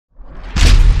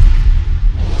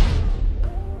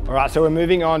All right, so we're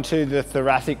moving on to the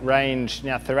thoracic range.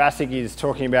 Now, thoracic is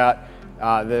talking about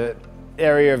the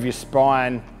area of your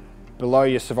spine below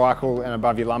your cervical and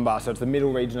above your lumbar. So it's the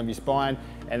middle region of your spine.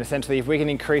 And essentially, if we can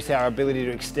increase our ability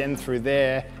to extend through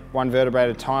there, one vertebrae at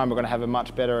a time, we're gonna have a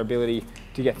much better ability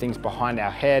to get things behind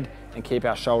our head and keep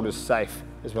our shoulders safe,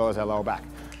 as well as our lower back.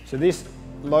 So this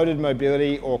loaded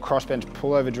mobility or crossbench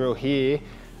pullover drill here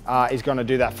is gonna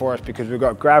do that for us, because we've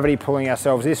got gravity pulling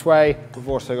ourselves this way. We've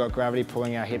also got gravity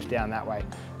pulling our hips down that way.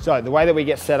 So the way that we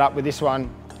get set up with this one,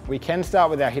 we can start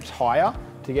with our hips higher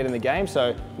to get in the game.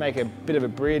 So make a bit of a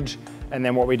bridge. And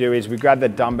then what we do is we grab the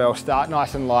dumbbell, start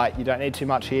nice and light. You don't need too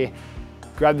much here.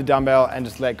 Grab the dumbbell and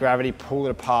just let gravity pull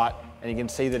it apart. And you can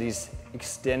see that he's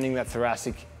extending that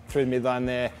thoracic through the midline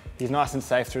there. He's nice and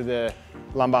safe through the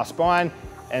lumbar spine.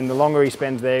 And the longer he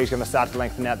spends there, he's gonna start to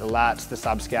lengthen out the lats, the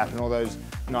subscap, and all those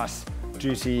nice,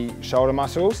 juicy shoulder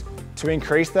muscles. To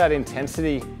increase that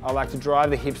intensity, I like to drive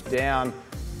the hips down.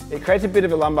 It creates a bit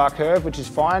of a lumbar curve, which is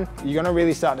fine. You're gonna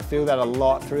really start to feel that a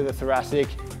lot through the thoracic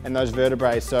and those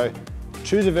vertebrae. So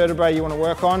choose a vertebrae you wanna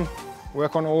work on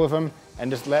all of them, and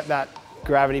just let that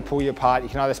gravity pull you apart. You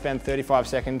can either spend 35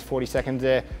 seconds, 40 seconds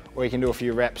there, or you can do a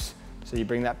few reps. So you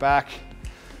bring that back,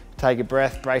 take a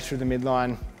breath, brace through the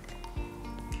midline,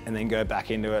 and then go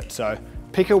back into it. So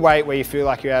pick a weight where you feel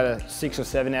like you're at a 6 or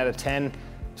 7 out of 10,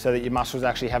 so that your muscles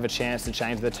actually have a chance to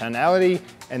change the tonality,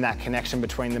 and that connection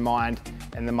between the mind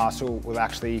and the muscle will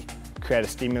actually create a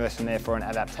stimulus and therefore an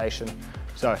adaptation.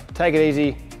 So take it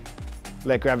easy,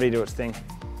 let gravity do its thing.